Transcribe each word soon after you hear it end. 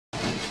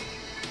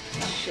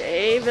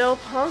Jville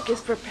Punk is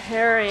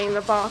preparing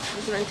the box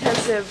for some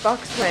intensive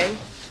box playing.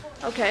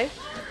 Okay.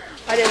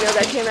 I didn't know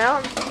that came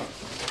out.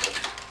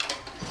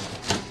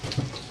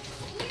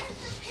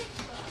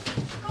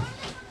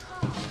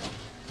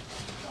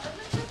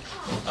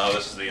 Oh,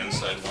 this is the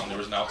inside one. There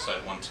was an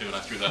outside one too, and I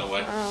threw that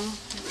away. Oh.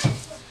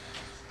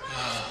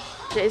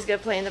 Jay's gonna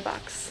play in the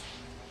box.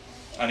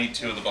 I need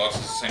two of the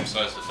boxes the same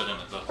size to fit in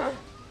it though. Huh.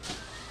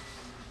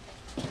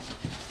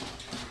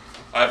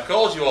 I've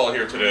called you all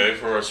here today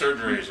for a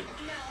certain reason.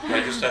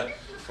 I just had,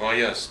 well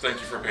yes, thank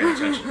you for paying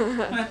attention.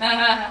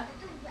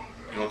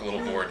 You look a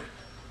little bored.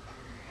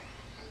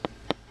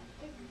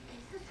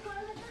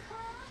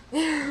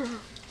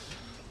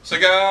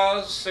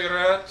 Cigars,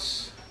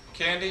 cigarettes,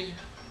 candy.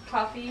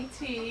 Coffee,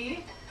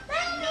 tea.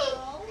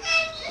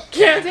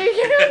 Candy.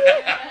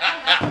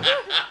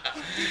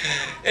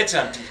 It's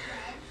empty.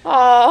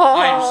 Oh.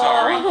 I'm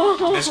sorry.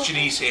 Miss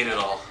Janice ate it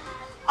all.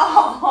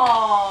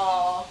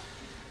 Oh.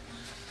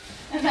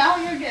 And now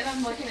you're getting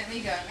them looking at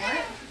me going,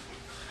 what?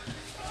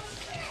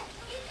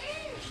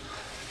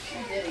 I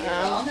did it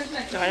all. There's no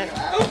darn it.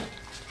 left.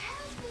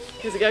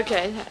 He's like,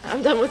 okay,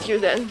 I'm done with you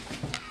then.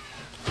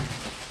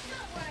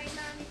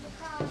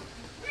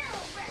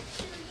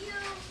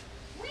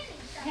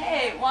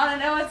 Hey, want to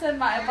know what's in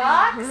my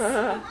box?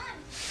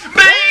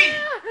 Me!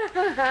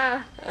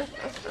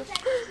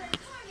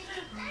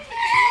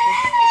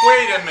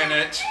 Wait a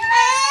minute.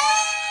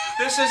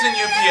 This isn't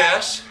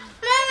UPS.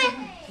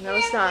 No,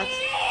 it's not.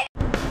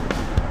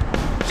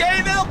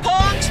 Jville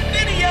Punk's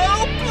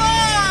video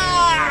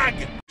blog!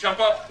 Jump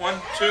up,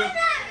 1, 2.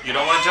 You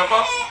don't want to jump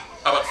up?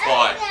 How about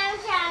fly?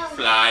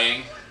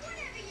 Flying.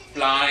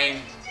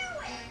 Flying.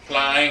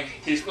 Flying.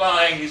 He's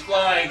flying, he's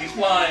flying, he's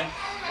flying.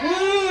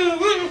 Woo,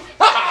 woo.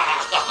 Ha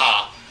ha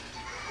ha!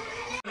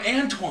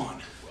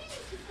 Antoine.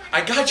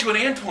 I got you an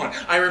Antoine.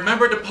 I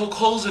remembered to poke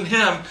holes in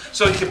him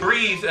so he could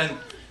breathe and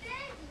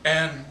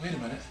wait a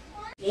minute.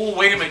 Oh,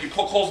 wait a minute, you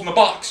poke holes in the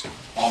box.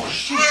 Oh,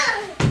 shoot.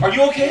 Are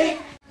you okay?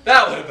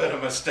 That would have been a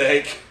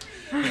mistake.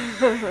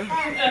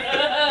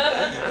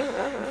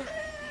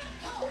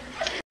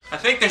 I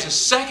think there's a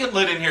second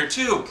lid in here,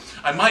 too.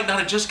 I might not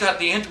have just got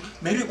the Antoine.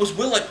 Maybe it was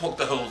Will I poked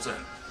the holes in.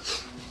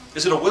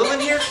 Is it a Will in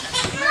here?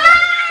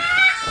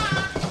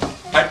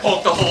 I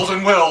poked the holes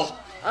in Will.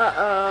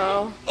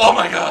 Uh-oh. Oh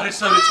my God, it's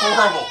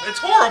horrible. It's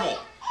horrible.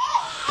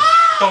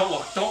 Don't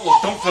look, don't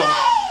look, don't film.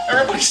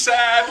 Everybody's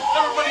sad.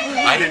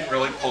 Everybody. I didn't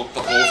really poke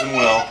the holes in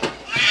Will.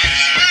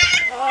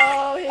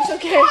 Oh, he's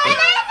okay.